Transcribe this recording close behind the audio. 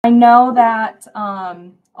I know that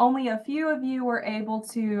only a few of you were able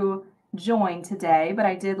to join today, but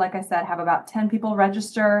I did, like I said, have about 10 people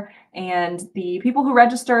register, and the people who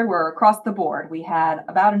registered were across the board. We had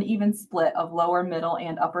about an even split of lower, middle,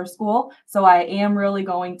 and upper school. So I am really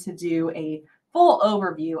going to do a full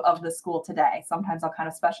overview of the school today. Sometimes I'll kind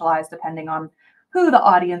of specialize depending on who the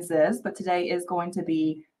audience is, but today is going to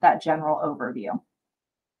be that general overview.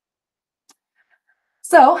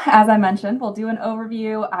 So, as I mentioned, we'll do an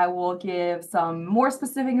overview. I will give some more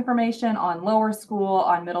specific information on lower school,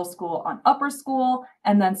 on middle school, on upper school,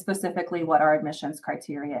 and then specifically what our admissions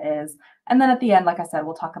criteria is. And then at the end, like I said,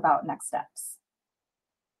 we'll talk about next steps.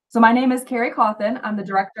 So my name is Carrie Cawthon. I'm the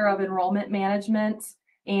Director of Enrollment Management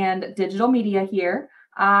and Digital Media here.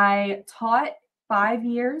 I taught 5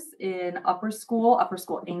 years in upper school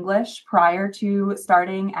English prior to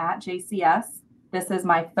starting at JCS. This is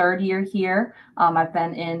my third year here. I've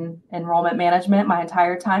been in enrollment management my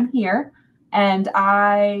entire time here, and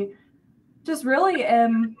I just really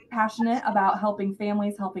am passionate about helping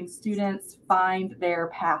families, helping students find their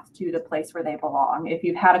path to the place where they belong. If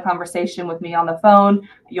you've had a conversation with me on the phone,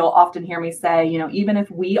 you'll often hear me say, even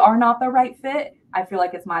if we are not the right fit, I feel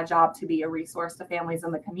like it's my job to be a resource to families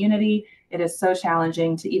in the community. It is so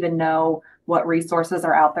challenging to even know what resources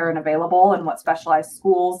are out there and available and what specialized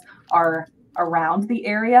schools are around the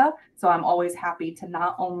area. So I'm always happy to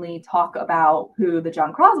not only talk about who the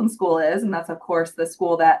John Crosland School is, and that's of course the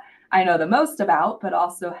school that I know the most about, but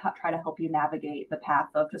also try to help you navigate the path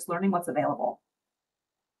of just learning what's available.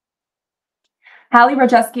 Hallie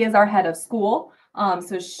Rojeski is our head of school.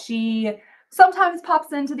 So she sometimes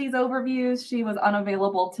pops into these overviews. She was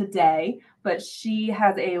unavailable today, but she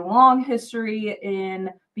has a long history in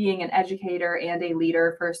being an educator and a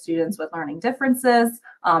leader for students with learning differences.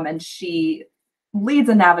 And she leads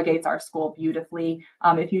and navigates our school beautifully.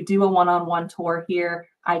 If you do a one-on-one tour here,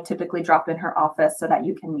 I typically drop in her office so that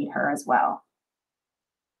you can meet her as well.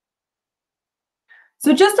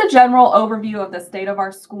 So just a general overview of the state of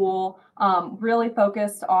our school, really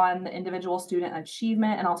focused on the individual student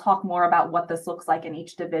achievement, and I'll talk more about what this looks like in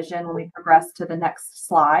each division when we progress to the next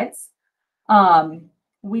slides.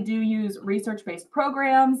 We do use research-based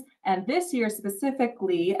programs, and this year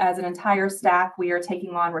specifically, as an entire staff, we are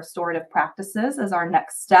taking on restorative practices as our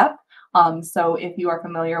next step. So if you are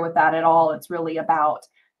familiar with that at all, it's really about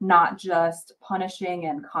not just punishing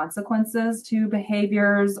and consequences to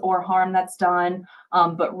behaviors or harm that's done,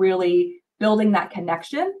 but really building that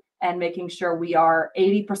connection and making sure we are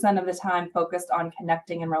 80% of the time focused on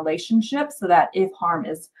connecting in relationships so that if harm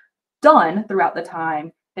is done throughout the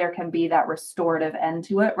time, there can be that restorative end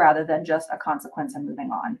to it rather than just a consequence and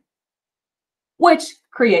moving on, which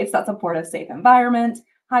creates that supportive, safe environment,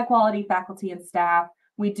 high quality faculty and staff.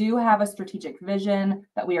 We do have a strategic vision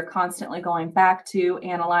that we are constantly going back to,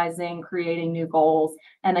 analyzing, creating new goals.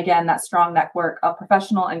 And again, that strong network of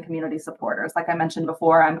professional and community supporters. Like I mentioned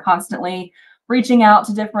before, I'm constantly reaching out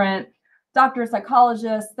to different doctors,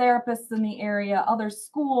 psychologists, therapists in the area, other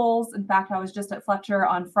schools. In fact, I was just at Fletcher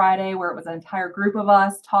on Friday where it was an entire group of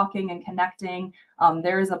us talking and connecting.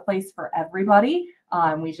 There is a place for everybody.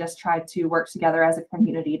 We just try to work together as a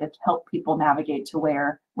community to help people navigate to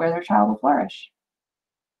where their child will flourish.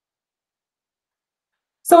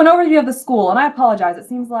 So an overview of the school, and I apologize, it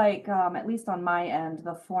seems like, at least on my end,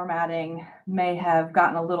 the formatting may have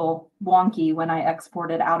gotten a little wonky when I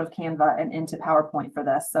exported out of Canva and into PowerPoint for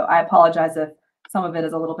this. So I apologize if some of it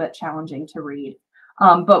is a little bit challenging to read.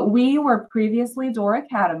 But we were previously Door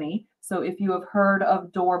Academy. So if you have heard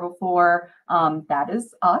of Door before, that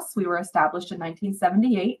is us. We were established in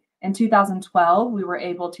 1978. In 2012, we were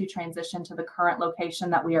able to transition to the current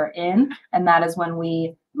location that we are in, and that is when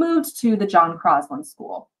we moved to the John Crosland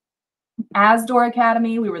School. As Door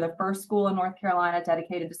Academy, we were the first school in North Carolina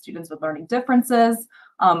dedicated to students with learning differences.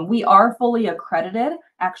 We are fully accredited.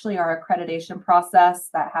 Actually, our accreditation process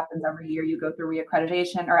that happens every year, you go through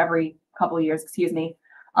reaccreditation, or every couple of years, excuse me.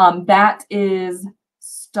 That is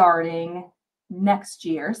starting next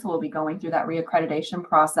year. So we'll be going through that reaccreditation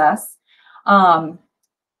process.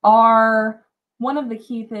 One of the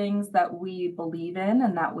key things that we believe in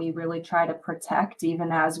and that we really try to protect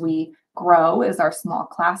even as we grow is our small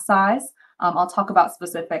class size. I'll talk about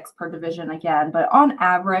specifics per division again, but on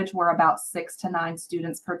average, we're about 6 to 9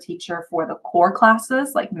 students per teacher for the core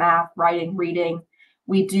classes like math, writing, reading.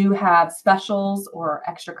 We do have specials or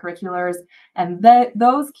extracurriculars, and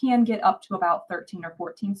those can get up to about 13 or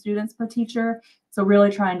 14 students per teacher. So really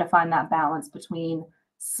trying to find that balance between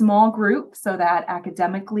small group so that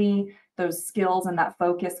academically those skills and that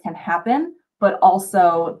focus can happen, but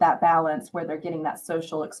also that balance where they're getting that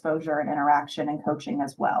social exposure and interaction and coaching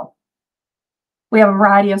as well. We have a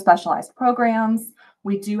variety of specialized programs.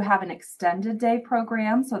 We do have an extended day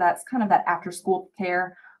program. So that's kind of that after school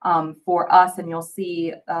care for us. And you'll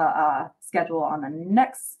see a schedule on the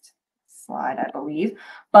next slide, I believe.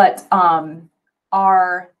 But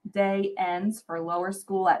our day ends for lower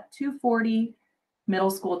school at 2:40,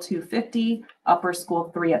 middle school 2:50, upper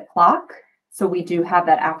school 3 o'clock. So we do have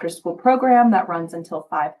that after school program that runs until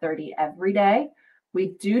 5:30 every day.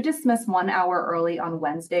 We do dismiss 1 hour early on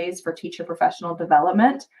Wednesdays for teacher professional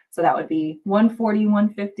development. So that would be 1:40,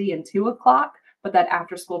 1:50, and 2 o'clock, but that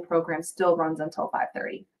after school program still runs until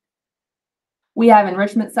 5:30. We have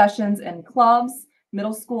enrichment sessions and clubs,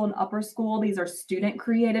 middle school and upper school. These are student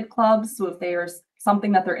created clubs. So if there's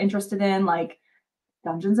something that they're interested in, like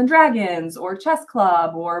Dungeons and Dragons or chess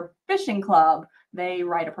club or fishing club, they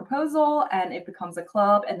write a proposal and it becomes a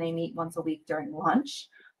club, and they meet once a week during lunch.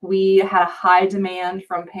 We had a high demand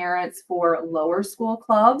from parents for lower school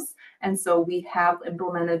clubs. And so we have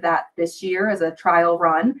implemented that this year as a trial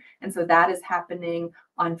run. And so that is happening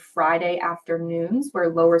on Friday afternoons, where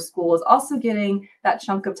lower school is also getting that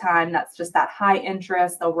chunk of time that's just that high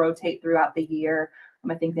interest. They'll rotate throughout the year.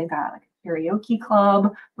 I think they've got like a karaoke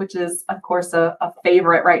club, which is, of course, a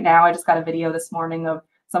favorite right now. I just got a video this morning of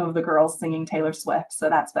some of the girls singing Taylor Swift. So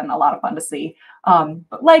that's been a lot of fun to see.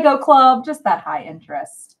 But Lego club, just that high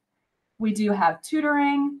interest. We do have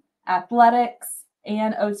tutoring, athletics,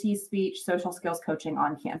 and OT speech, social skills coaching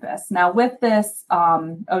on campus. Now with this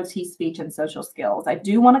OT speech and social skills, I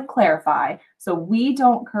do want to clarify. So we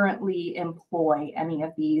don't currently employ any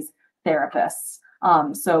of these therapists.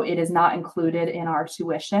 So it is not included in our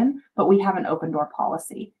tuition, but we have an open door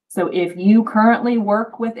policy. So if you currently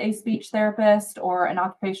work with a speech therapist or an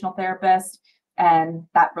occupational therapist and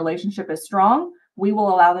that relationship is strong, we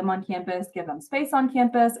will allow them on campus, give them space on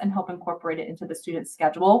campus, and help incorporate it into the student's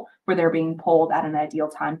schedule where they're being pulled at an ideal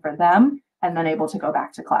time for them and then able to go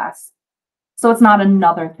back to class. So it's not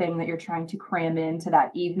another thing that you're trying to cram into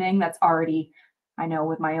that evening. That's already, I know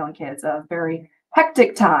with my own kids, a very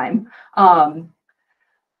hectic time.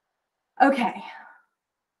 Okay,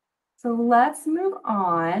 so let's move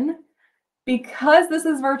on. Because this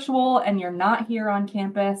is virtual and you're not here on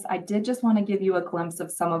campus, I did just want to give you a glimpse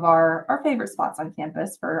of some of our favorite spots on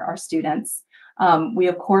campus for our students. We,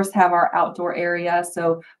 of course, have our outdoor area.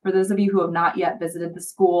 So for those of you who have not yet visited the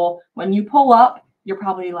school, when you pull up, you're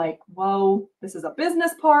probably like, whoa, this is a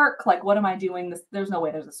business park. Like, what am I doing? There's no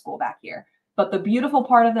way there's a school back here. But the beautiful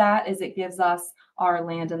part of that is it gives us our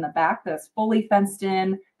land in the back that's fully fenced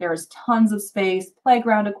in. There's tons of space,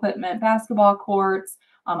 playground equipment, basketball courts,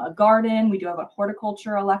 a garden. We do have a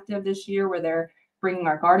horticulture elective this year where they're bringing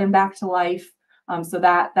our garden back to life. So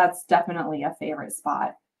that's definitely a favorite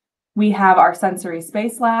spot. We have our sensory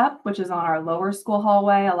space lab, which is on our lower school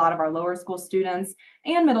hallway. A lot of our lower school students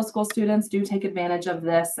and middle school students do take advantage of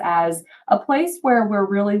this as a place where we're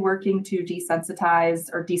really working to desensitize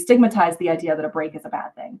or destigmatize the idea that a break is a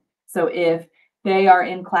bad thing. So if they are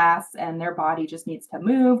in class and their body just needs to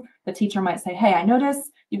move, the teacher might say, hey, I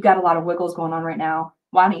notice you've got a lot of wiggles going on right now.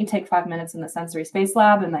 Why don't you take 5 minutes in the sensory space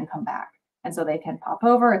lab and then come back? And so they can pop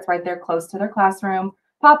over. It's right there close to their classroom.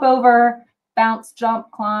 Pop over, bounce,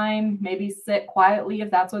 jump, climb, maybe sit quietly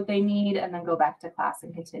if that's what they need, and then go back to class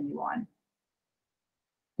and continue on.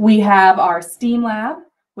 We have our STEAM lab,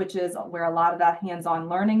 which is where a lot of that hands-on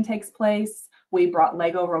learning takes place. We brought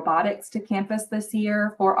Lego robotics to campus this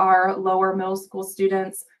year for our lower middle school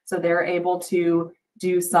students. So they're able to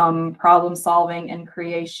do some problem solving and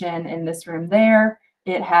creation in this room there.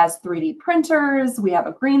 It has 3D printers. We have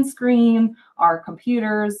a green screen, our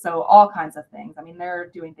computers, so all kinds of things. I mean, they're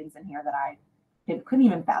doing things in here that I couldn't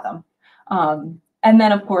even fathom. And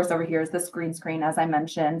then, of course, over here is the screen screen, as I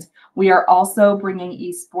mentioned. We are also bringing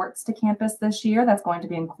esports to campus this year. That's going to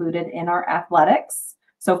be included in our athletics.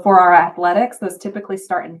 So for our athletics, those typically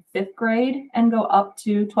start in 5th grade and go up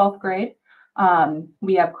to 12th grade.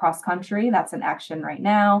 We have cross country. That's in action right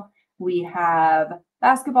now. We have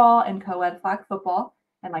basketball and co-ed flag football.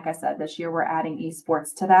 And like I said, this year we're adding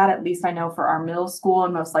esports to that. At least I know for our middle school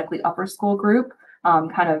and most likely upper school group,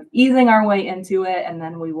 kind of easing our way into it. And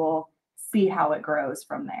then we will see how it grows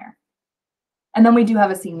from there. And then we do have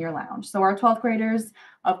a senior lounge. So our 12th graders,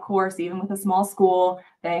 of course, even with a small school,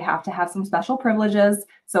 they have to have some special privileges.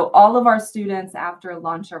 So all of our students after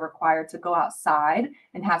lunch are required to go outside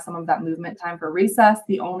and have some of that movement time for recess.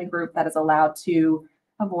 The only group that is allowed to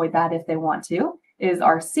avoid that if they want to is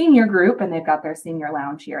our senior group, and they've got their senior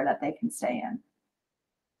lounge here that they can stay in.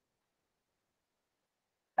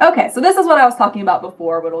 Okay, so this is what I was talking about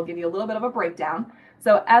before, but it'll give you a little bit of a breakdown.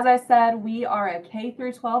 So as I said, we are a K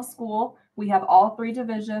through 12 school. We have all 3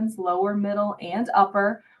 divisions, lower, middle, and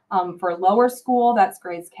upper. For lower school, that's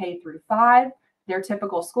grades K through 5. Their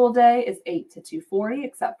typical school day is 8 to 2:40,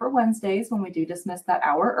 except for Wednesdays when we do dismiss that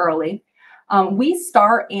hour early. We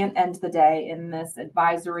start and end the day in this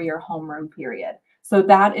advisory or homeroom period. So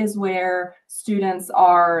that is where students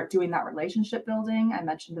are doing that relationship building. I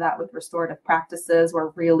mentioned that with restorative practices. We're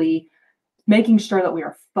really making sure that we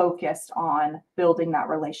are focused on building that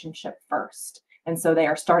relationship first. And so they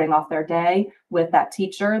are starting off their day with that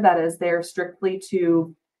teacher that is there strictly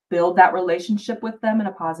to build that relationship with them in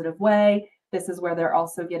a positive way. This is where they're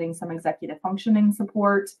also getting some executive functioning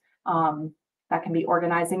support. That can be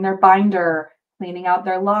organizing their binder, cleaning out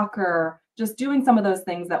their locker, just doing some of those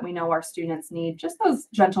things that we know our students need, just those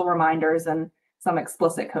gentle reminders and some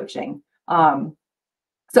explicit coaching.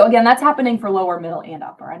 So again, that's happening for lower, middle, and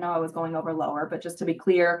upper. I know I was going over lower, but just to be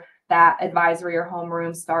clear, that advisory or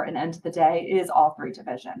homeroom start and end of the day is all 3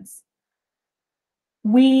 divisions.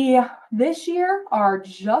 We, this year, are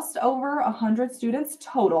just over 100 students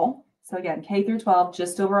total. So again, K through 12,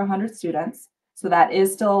 just over 100 students. So that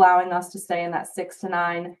is still allowing us to stay in that 6 to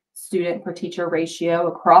 9 student per teacher ratio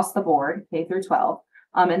across the board, K through 12.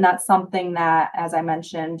 And that's something that, as I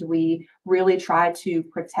mentioned, we really try to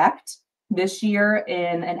protect this year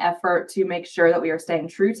in an effort to make sure that we are staying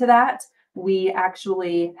true to that. We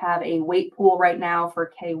actually have a weight pool right now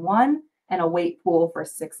for K1 and a weight pool for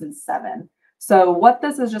 6 and 7. So what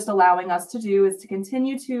this is just allowing us to do is to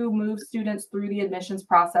continue to move students through the admissions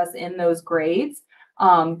process in those grades.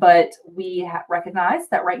 But we recognize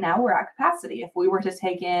that right now we're at capacity. If we were to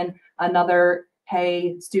take in another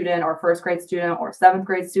K student or first grade student or 7th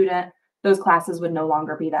grade student, those classes would no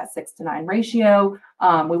longer be that 6 to 9 ratio.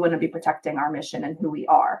 We wouldn't be protecting our mission and who we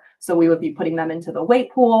are. So we would be putting them into the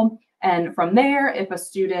weight pool. And from there, if a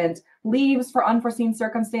student leaves for unforeseen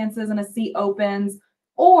circumstances and a seat opens,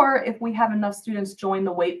 or if we have enough students join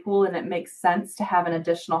the weight pool and it makes sense to have an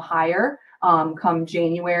additional hire come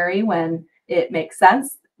January when it makes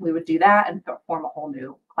sense, we would do that and form a whole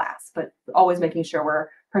new class, but always making sure we're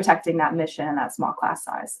protecting that mission and that small class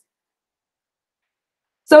size.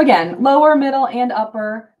 So again, lower, middle, and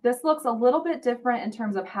upper. This looks a little bit different in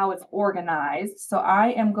terms of how it's organized. So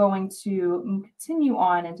I am going to continue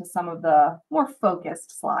on into some of the more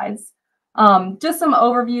focused slides. Just some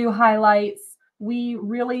overview highlights. We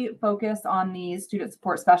really focus on these student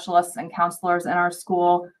support specialists and counselors in our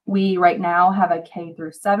school. We right now have a K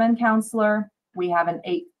through 7 counselor. We have an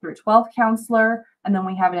 8 through 12 counselor, and then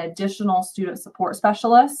we have an additional student support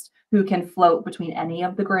specialist who can float between any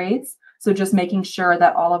of the grades. So just making sure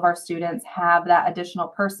that all of our students have that additional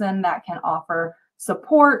person that can offer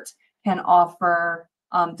support, can offer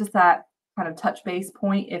just that kind of touch base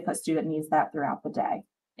point if a student needs that throughout the day.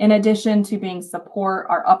 In addition to being support,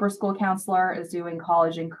 our upper school counselor is doing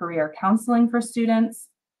college and career counseling for students.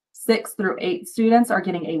 6 through 8 students are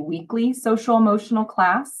getting a weekly social emotional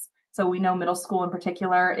class. So we know middle school in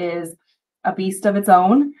particular is a beast of its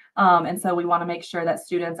own. And so we want to make sure that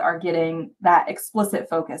students are getting that explicit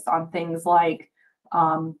focus on things like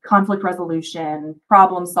conflict resolution,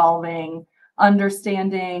 problem solving,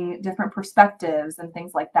 understanding different perspectives and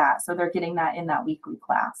things like that. So they're getting that in that weekly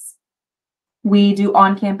class. We do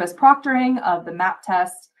on-campus proctoring of the MAP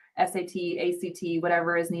test, SAT, ACT,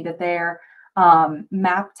 whatever is needed there.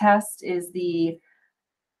 MAP test is the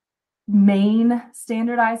main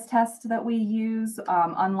standardized test that we use.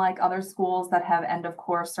 Unlike other schools that have end of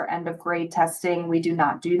course or end of grade testing, we do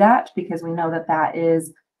not do that because we know that that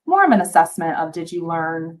is more of an assessment of did you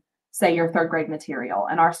learn, say, your 3rd grade material,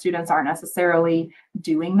 and our students aren't necessarily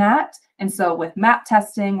doing that. And so with MAP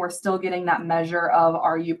testing, we're still getting that measure of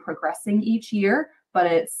are you progressing each year, but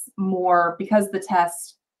it's more because the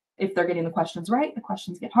test, if they're getting the questions right, the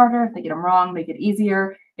questions get harder. If they get them wrong, they get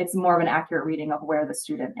easier. It's more of an accurate reading of where the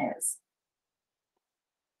student is.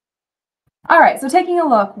 All right, so taking a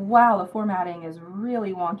look, wow, the formatting is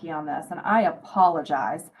really wonky on this, and I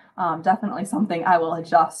apologize. Definitely something I will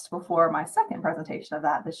adjust before my second presentation of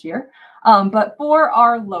that this year. But for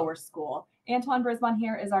our lower school, Antoine Brisbane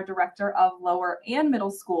here is our director of lower and middle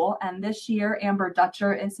school, and this year Amber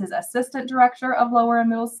Dutcher is his assistant director of lower and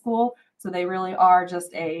middle school. So they really are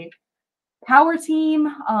just a power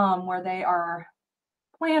team where they are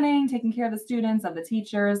planning, taking care of the students, of the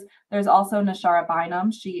teachers. There's also Nashara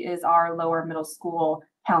Bynum. She is our lower middle school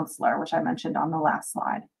counselor, which I mentioned on the last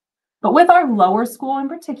slide. But with our lower school in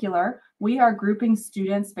particular, we are grouping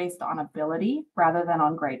students based on ability rather than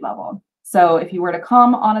on grade level. So if you were to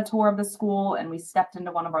come on a tour of the school and we stepped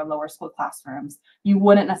into one of our lower school classrooms, you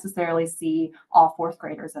wouldn't necessarily see all 4th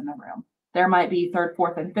graders in the room. There might be 3rd,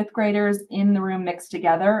 4th, and 5th graders in the room mixed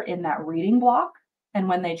together in that reading block. And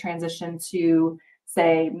when they transition to,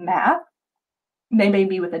 say, math, they may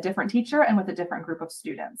be with a different teacher and with a different group of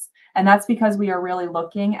students. And that's because we are really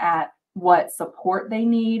looking at what support they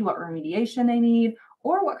need, what remediation they need,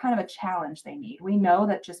 or what kind of a challenge they need. We know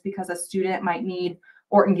that just because a student might need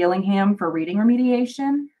Orton Gillingham for reading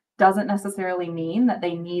remediation doesn't necessarily mean that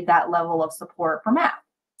they need that level of support for math.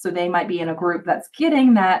 So they might be in a group that's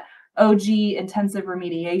getting that OG intensive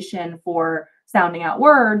remediation for sounding out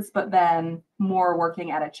words, but then more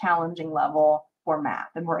working at a challenging level for math,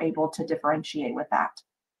 and we're able to differentiate with that.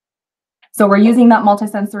 So we're using that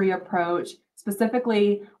multisensory approach,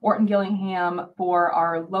 specifically Orton Gillingham for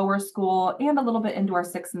our lower school and a little bit into our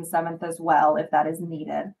 6th and 7th as well, if that is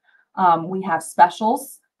needed. We have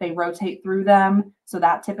specials. They rotate through them. So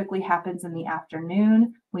that typically happens in the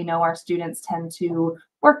afternoon. We know our students tend to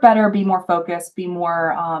work better, be more focused, be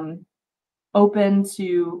more open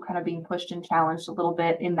to kind of being pushed and challenged a little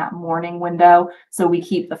bit in that morning window. So we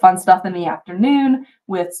keep the fun stuff in the afternoon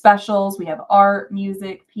with specials. We have art,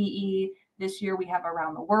 music, PE. This year we have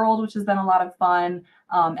Around the World, which has been a lot of fun,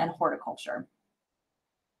 and horticulture.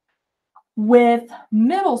 With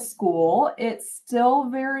middle school, it's still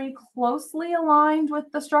very closely aligned with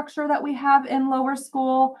the structure that we have in lower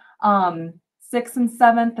school. 6th and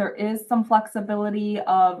 7th, there is some flexibility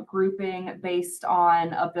of grouping based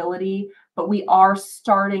on ability, but we are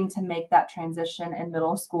starting to make that transition in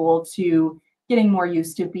middle school to getting more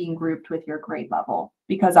used to being grouped with your grade level,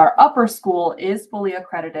 because our upper school is fully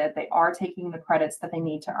accredited. They are taking the credits that they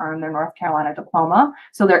need to earn their North Carolina diploma.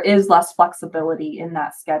 So there is less flexibility in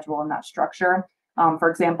that schedule and that structure. For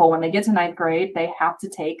example, when they get to 9th grade, they have to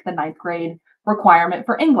take the 9th grade requirement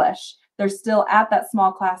for English. They're still at that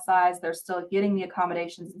small class size. They're still getting the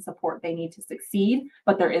accommodations and support they need to succeed,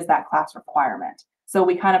 but there is that class requirement. So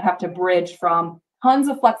we kind of have to bridge from tons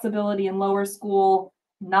of flexibility in lower school,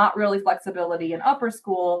 not really flexibility in upper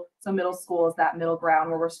school. So middle school is that middle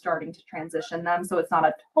ground where we're starting to transition them. So it's not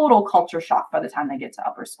a total culture shock by the time they get to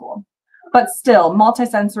upper school. But still,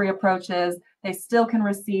 multisensory approaches, they still can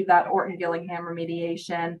receive that Orton Gillingham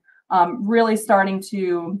remediation. Really starting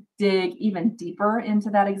to dig even deeper into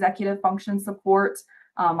that executive function support.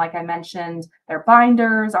 Like I mentioned, their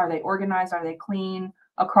binders, are they organized? Are they clean?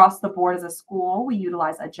 Across the board as a school, we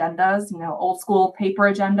utilize agendas, old school paper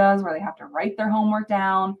agendas where they have to write their homework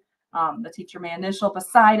down. The teacher may initial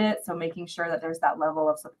beside it, so making sure that there's that level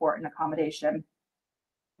of support and accommodation.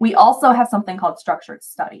 We also have something called structured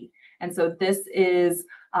study. And so this is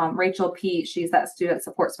Rachel Pete. She's that student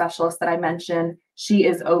support specialist that I mentioned. She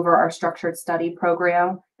is over our structured study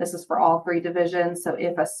program. This is for all 3 divisions. So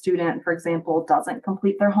if a student, for example, doesn't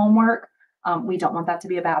complete their homework, we don't want that to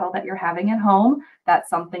be a battle that you're having at home. That's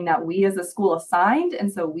something that we as a school assigned,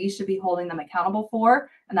 and so we should be holding them accountable for,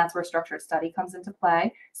 and that's where structured study comes into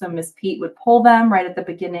play. So Miss Pete would pull them right at the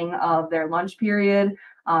beginning of their lunch period,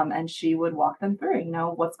 and she would walk them through,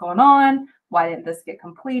 what's going on? Why didn't this get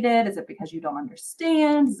completed? Is it because you don't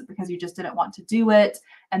understand? Is it because you just didn't want to do it?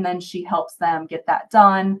 And then she helps them get that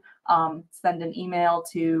done, send an email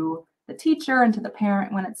to the teacher and to the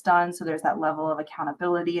parent when it's done. So there's that level of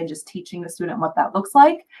accountability and just teaching the student what that looks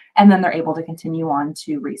like. And then they're able to continue on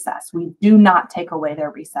to recess. We do not take away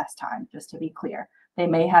their recess time, just to be clear. They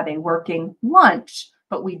may have a working lunch,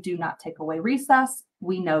 but we do not take away recess.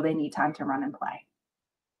 We know they need time to run and play.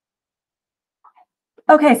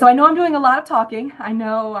 Okay, so I know I'm doing a lot of talking. I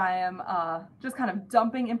know I am just kind of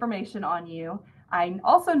dumping information on you. I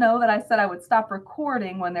also know that I said I would stop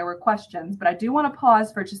recording when there were questions, but I do want to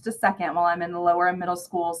pause for just a second while I'm in the lower and middle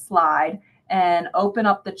school slide and open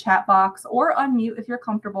up the chat box or unmute if you're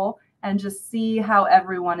comfortable and just see how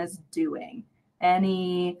everyone is doing.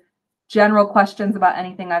 Any general questions about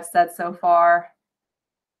anything I've said so far?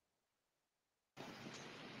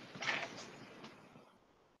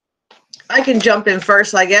 I can jump in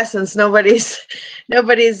first, I guess, since nobody's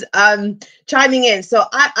chiming in. So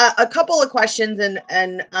a couple of questions,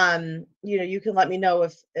 and you can let me know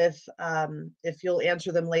if you'll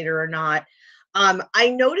answer them later or not. I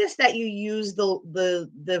noticed that you use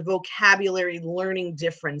the vocabulary learning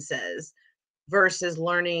differences versus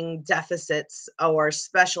learning deficits or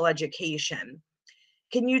special education.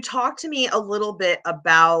 Can you talk to me a little bit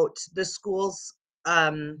about the school's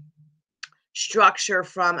structure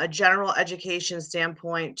from a general education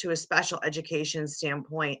standpoint to a special education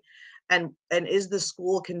standpoint, and is the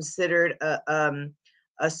school considered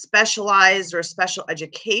a specialized or special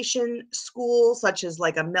education school, such as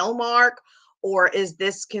like a Melmark, or is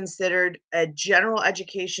this considered a general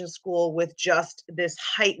education school with just this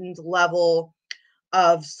heightened level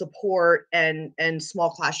of support and small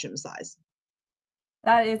classroom size?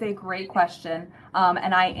 That is a great question.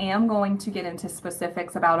 And I am going to get into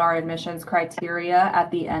specifics about our admissions criteria at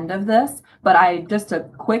the end of this. But just to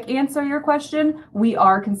quick answer your question, we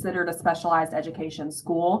are considered a specialized education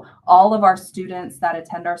school. All of our students that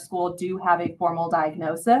attend our school do have a formal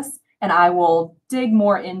diagnosis, and I will dig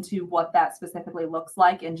more into what that specifically looks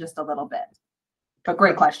like in just a little bit. But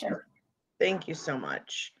great question. Thank you so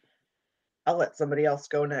much. I'll let somebody else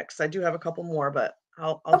go next. I do have a couple more, but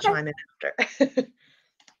I'll Okay. chime in after.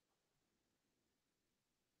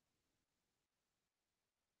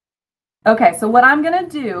 Okay, so what I'm going to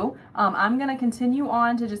do, I'm going to continue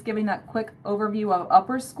on to just giving that quick overview of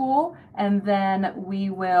upper school, and then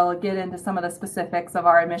we will get into some of the specifics of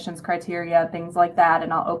our admissions criteria, things like that,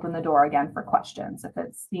 and I'll open the door again for questions if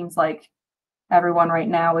it seems like everyone right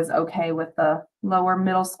now is okay with the lower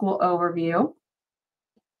middle school overview.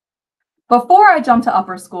 Before I jump to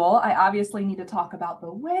upper school, I obviously need to talk about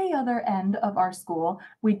the way other end of our school.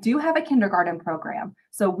 We do have a kindergarten program.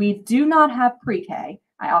 So we do not have pre-K.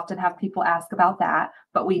 I often have people ask about that,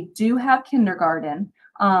 but we do have kindergarten.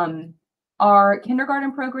 Our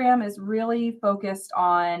kindergarten program is really focused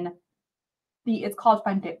on it's called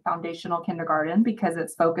foundational kindergarten because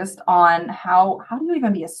it's focused on how do you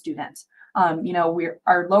even be a student?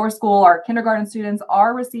 Our lower school, our kindergarten students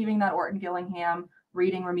are receiving that Orton Gillingham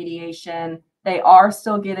reading remediation. They are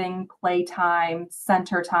still getting playtime,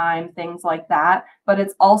 center time, things like that. But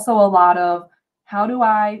it's also a lot of how do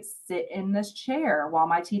I sit in this chair while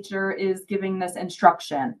my teacher is giving this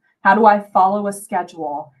instruction? How do I follow a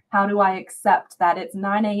schedule? How do I accept that it's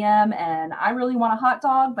 9 a.m. and I really want a hot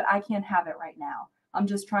dog, but I can't have it right now? I'm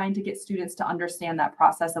just trying to get students to understand that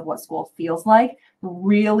process of what school feels like.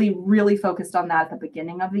 Really, really focused on that at the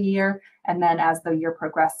beginning of the year. And then as the year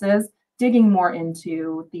progresses, digging more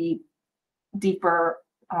into the deeper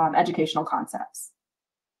educational concepts.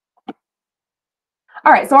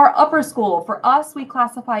 All right, so our upper school, for us, we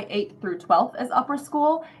classify 8th through 12th as upper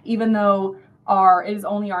school, even though it is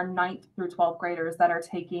only our 9th through 12th graders that are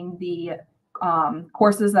taking the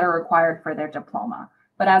courses that are required for their diploma.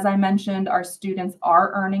 But as I mentioned, our students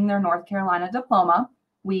are earning their North Carolina diploma.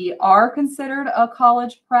 We are considered a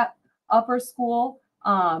college prep upper school.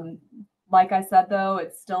 Like I said, though,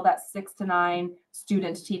 it's still that 6 to 9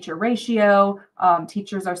 student teacher ratio.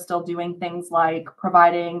 Teachers are still doing things like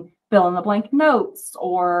providing fill in the blank notes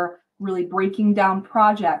or really breaking down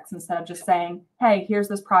projects instead of just saying, hey, here's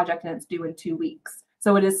this project and it's due in 2 weeks.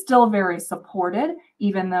 So it is still very supported,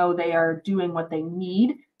 even though they are doing what they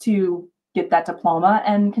need to get that diploma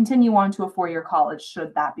and continue on to a 4-year college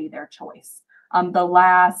should that be their choice. The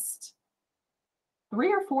last 3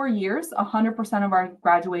 or 4 years, 100% of our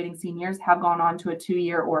graduating seniors have gone on to a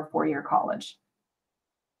 2-year or 4-year college.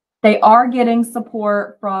 They are getting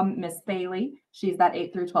support from Miss Bailey. She's that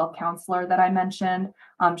 8 through 12 counselor that I mentioned.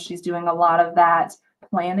 She's doing a lot of that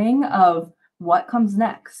planning of what comes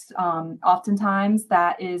next. Oftentimes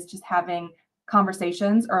that is just having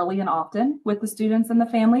conversations early and often with the students and the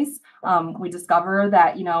families. We discover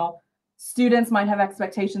that, students might have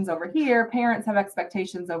expectations over here, parents have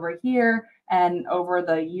expectations over here, and over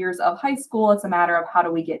the years of high school, it's a matter of how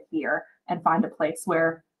do we get here and find a place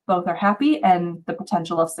where both are happy and the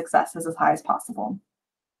potential of success is as high as possible.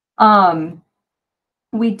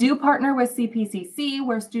 We do partner with CPCC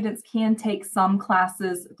where students can take some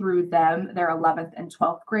classes through them, their 11th and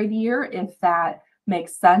 12th grade year, if that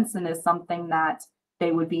makes sense and is something that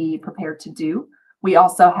they would be prepared to do. We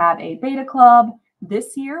also have a beta club.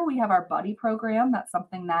 This year, we have our buddy program. That's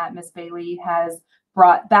something that Miss Bailey has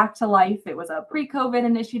brought back to life. It was a pre-COVID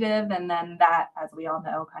initiative, and then that, as we all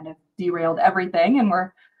know, kind of derailed everything, and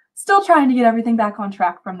we're still trying to get everything back on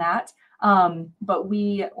track from that. But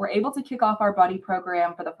we were able to kick off our buddy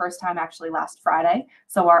program for the first time actually last Friday.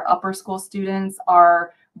 So our upper school students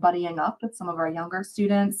are buddying up with some of our younger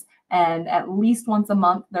students, and at least once a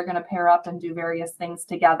month, they're going to pair up and do various things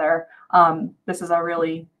together. This is a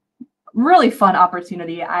really fun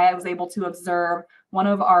opportunity. I was able to observe one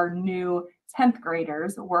of our new 10th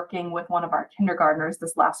graders working with one of our kindergartners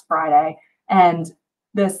this last Friday. And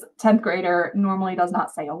this 10th grader normally does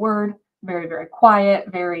not say a word, very, very quiet,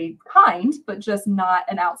 very kind, but just not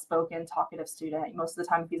an outspoken, talkative student. Most of the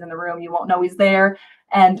time, if he's in the room, you won't know he's there.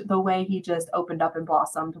 And the way he just opened up and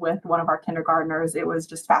blossomed with one of our kindergartners, it was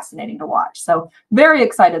just fascinating to watch. So very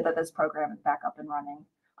excited that this program is back up and running.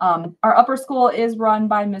 Our upper school is run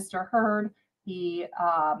by Mr. Hurd. He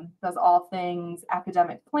does all things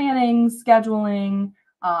academic planning, scheduling,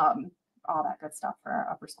 all that good stuff for our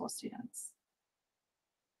upper school students.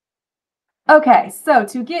 Okay, so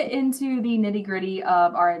to get into the nitty-gritty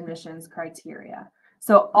of our admissions criteria.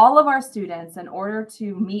 So all of our students, in order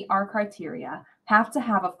to meet our criteria, have to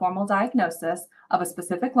have a formal diagnosis of a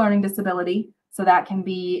specific learning disability. So that can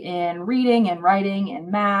be in reading and writing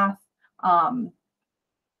and math,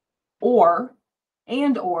 or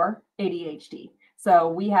ADHD. So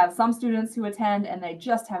we have some students who attend and they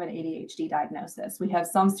just have an ADHD diagnosis. We have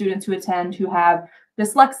some students who attend who have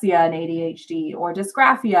dyslexia and ADHD, or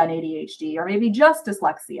dysgraphia and ADHD, or maybe just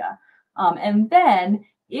dyslexia. And then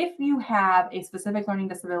if you have a specific learning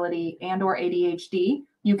disability and or ADHD,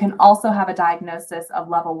 you can also have a diagnosis of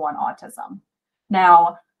level 1 autism.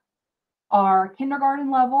 Now, our kindergarten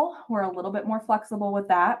level, we're a little bit more flexible with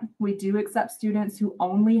that. We do accept students who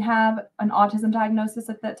only have an autism diagnosis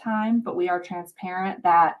at that time, but we are transparent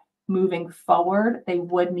that moving forward, they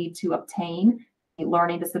would need to obtain a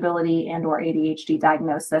learning disability and or ADHD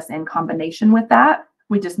diagnosis in combination with that.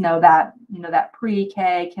 We just know that, that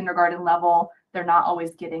pre-K kindergarten level, they're not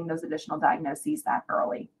always getting those additional diagnoses that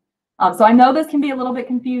early. So I know this can be a little bit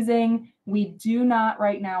confusing. We do not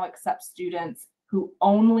right now accept students who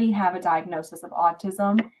only have a diagnosis of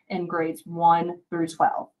autism in grades 1 through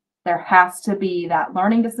 12. There has to be that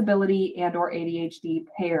learning disability and or ADHD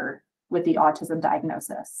paired with the autism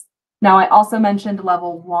diagnosis. Now, I also mentioned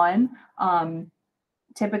level 1.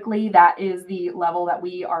 Typically, that is the level that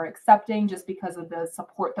we are accepting just because of the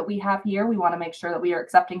support that we have here. We want to make sure that we are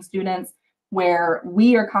accepting students where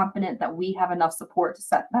we are confident that we have enough support to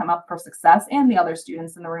set them up for success, and the other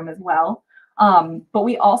students in the room as well. But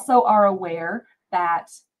we also are aware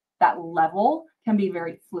that that level can be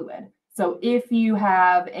very fluid. So if you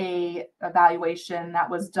have a evaluation that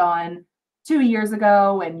was done 2 years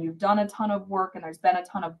ago and you've done a ton of work and there's been a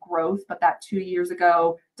ton of growth, but that 2 years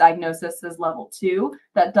ago diagnosis is level 2,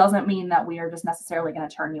 that doesn't mean that we are just necessarily going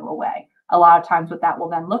to turn you away. A lot of times what that will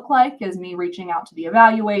then look like is me reaching out to the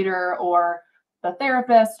evaluator or the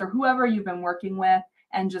therapist or whoever you've been working with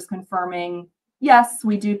and just confirming, yes,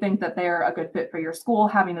 we do think that they're a good fit for your school,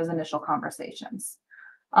 having those initial conversations.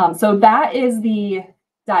 So that is the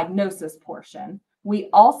diagnosis portion. We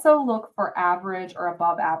also look for average or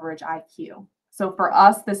above average IQ. So for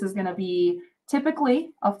us, this is going to be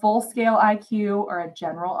typically a full scale IQ or a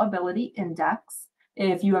general ability index.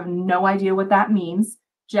 If you have no idea what that means,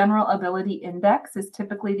 general ability index is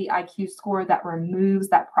typically the IQ score that removes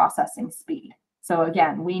that processing speed. So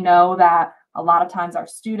again, we know that a lot of times our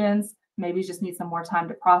students maybe just need some more time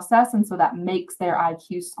to process. And so that makes their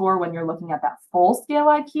IQ score, when you're looking at that full scale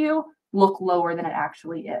IQ, look lower than it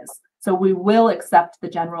actually is. So we will accept the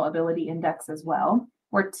general ability index as well.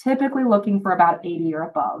 We're typically looking for about 80 or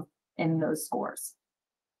above in those scores.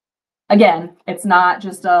 Again, it's not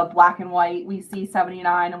just a black and white, we see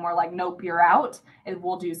 79 and we're like, nope, you're out.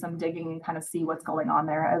 We'll do some digging and kind of see what's going on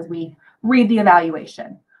there as we read the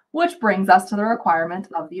evaluation, which brings us to the requirement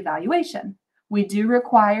of the evaluation. We do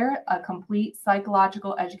require a complete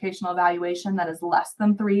psychological educational evaluation that is less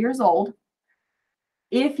than 3 years old.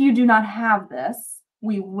 If you do not have this,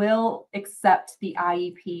 we will accept the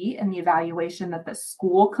IEP and the evaluation that the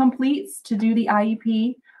school completes to do the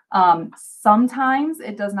IEP. Sometimes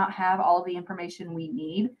it does not have all the information we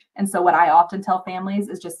need. And so what I often tell families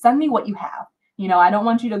is just send me what you have. I don't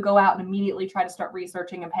want you to go out and immediately try to start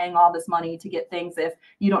researching and paying all this money to get things if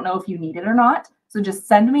you don't know if you need it or not. So just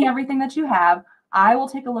send me everything that you have. I will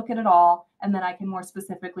take a look at it all. And then I can more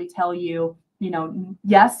specifically tell you,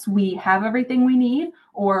 yes, we have everything we need,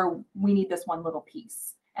 or we need this one little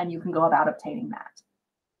piece. And you can go about obtaining that.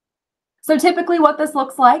 So typically what this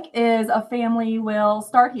looks like is a family will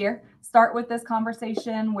start with this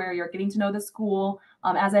conversation where you're getting to know the school.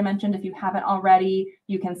 As I mentioned, if you haven't already,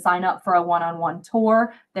 you can sign up for a one-on-one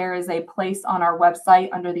tour. There is a place on our website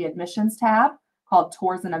under the admissions tab called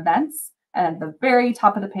Tours and Events. And at the very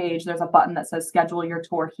top of the page, there's a button that says schedule your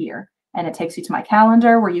tour here. And it takes you to my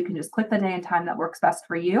calendar where you can just click the day and time that works best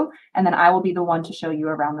for you. And then I will be the one to show you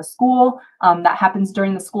around the school. That happens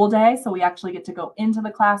during the school day. So we actually get to go into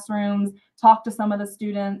the classrooms, talk to some of the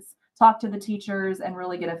students, talk to the teachers, and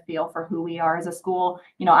really get a feel for who we are as a school.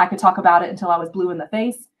 I could talk about it until I was blue in the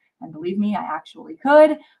face. And believe me, I actually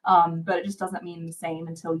could. But it just doesn't mean the same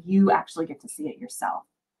until you actually get to see it yourself.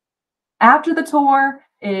 After the tour,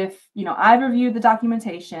 if I've reviewed the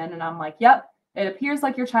documentation and I'm like, yep, it appears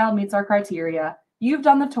like your child meets our criteria. You've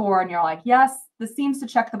done the tour and you're like, yes, this seems to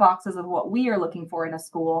check the boxes of what we are looking for in a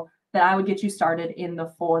school, then I would get you started in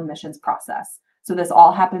the full admissions process. So this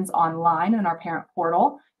all happens online in our parent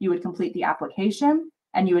portal. You would complete the application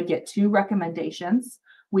and you would get 2 recommendations.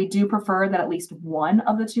 We do prefer that at least one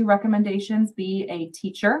of the 2 recommendations be a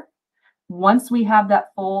teacher. Once we have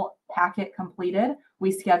that full packet completed,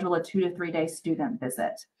 we schedule a 2 to 3 day student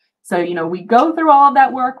visit. So, we go through all of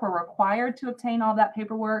that work. We're required to obtain all that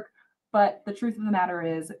paperwork. But the truth of the matter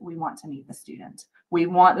is we want to meet the student. We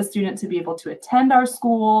want the student to be able to attend our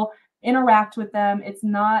school, interact with them. It's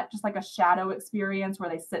not just like a shadow experience where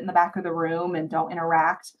they sit in the back of the room and don't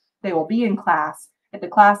interact. They will be in class. If the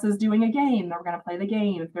class is doing a game, they're going to play the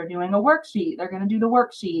game. If they're doing a worksheet, they're going to do the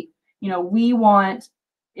worksheet. We want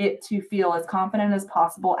it to feel as confident as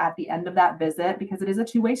possible at the end of that visit, because it is a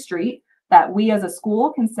two-way street, that we as a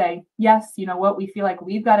school can say, yes, you know what, we feel like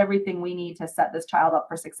we've got everything we need to set this child up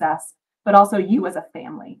for success. But also you as a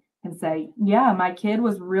family can say, yeah, my kid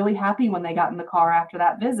was really happy when they got in the car after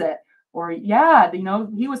that visit. Or yeah,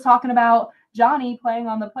 he was talking about Johnny playing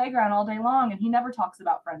on the playground all day long and he never talks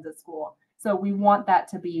about friends at school. So we want that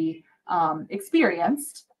to be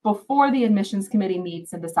experienced before the admissions committee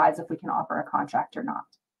meets and decides if we can offer a contract or not.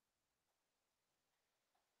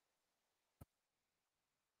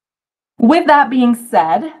 With that being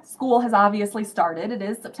said, school has obviously started. It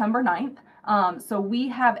is September 9th. So we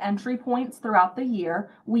have entry points throughout the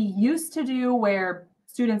year. We used to do where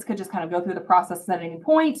students could just kind of go through the process at any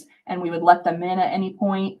point and we would let them in at any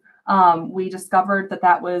point. We discovered that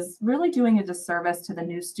that was really doing a disservice to the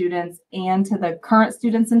new students and to the current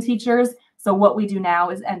students and teachers. So what we do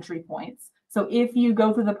now is entry points. So if you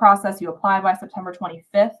go through the process, you apply by September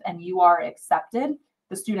 25th and you are accepted,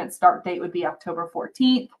 the student start date would be October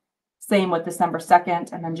 14th. Same with December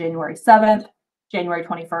 2nd, and then January 7th, January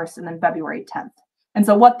 21st, and then February 10th. And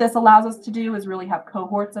so what this allows us to do is really have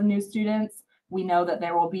cohorts of new students. We know that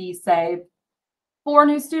there will be, say, 4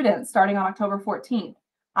 new students starting on October 14th.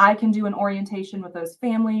 I can do an orientation with those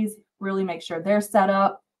families, really make sure they're set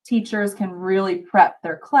up. Teachers can really prep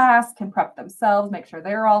their class, can prep themselves, make sure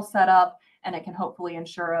they're all set up, and it can hopefully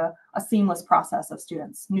ensure a seamless process of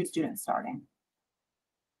new students starting.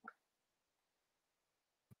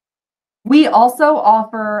 We also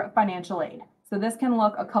offer financial aid. So this can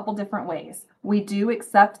look a couple different ways. We do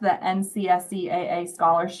accept the NCSEAA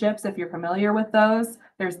scholarships if you're familiar with those.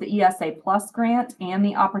 There's the ESA Plus grant and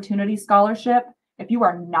the Opportunity Scholarship. If you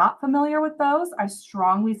are not familiar with those, I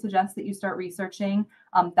strongly suggest that you start researching.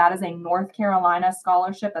 That is a North Carolina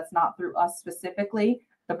scholarship that's not through us specifically.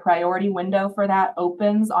 The priority window for that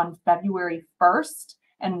opens on February 1st.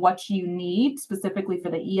 And what you need specifically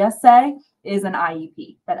for the ESA is an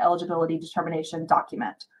IEP, that eligibility determination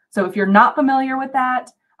document. So if you're not familiar with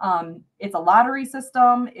that, it's a lottery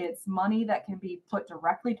system. It's money that can be put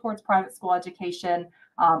directly towards private school education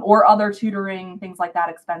or other tutoring, things like that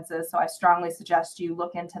expenses. So I strongly suggest you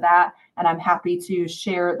look into that. And I'm happy to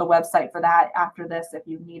share the website for that after this if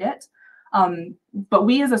you need it. But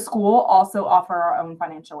we as a school also offer our own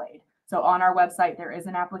financial aid. So on our website, there is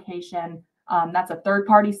an application. That's a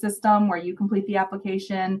third-party system where you complete the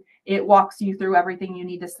application. It walks you through everything you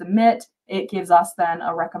need to submit. It gives us then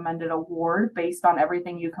a recommended award based on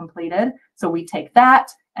everything you completed. So we take that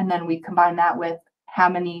and then we combine that with how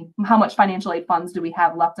much financial aid funds do we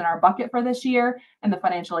have left in our bucket for this year, and the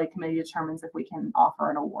financial aid committee determines if we can offer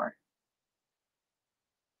an award.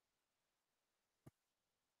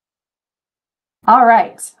 All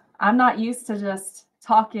right, I'm not used to just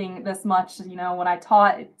talking this much. When I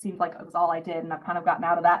taught, it seemed like it was all I did, and I've kind of gotten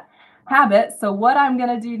out of that habit. So what I'm going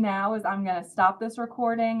to do now is I'm going to stop this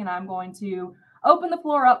recording and I'm going to open the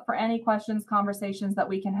floor up for any questions, conversations that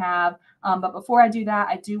we can have. But before I do that,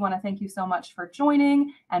 I do want to thank you so much for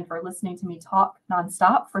joining and for listening to me talk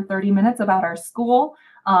nonstop for 30 minutes about our school.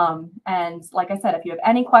 And like I said, if you have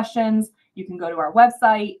any questions, you can go to our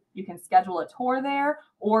website, you can schedule a tour there,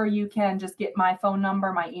 or you can just get my phone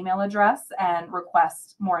number, my email address, and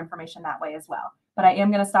request more information that way as well. But I am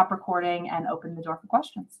going to stop recording and open the door for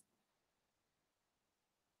questions.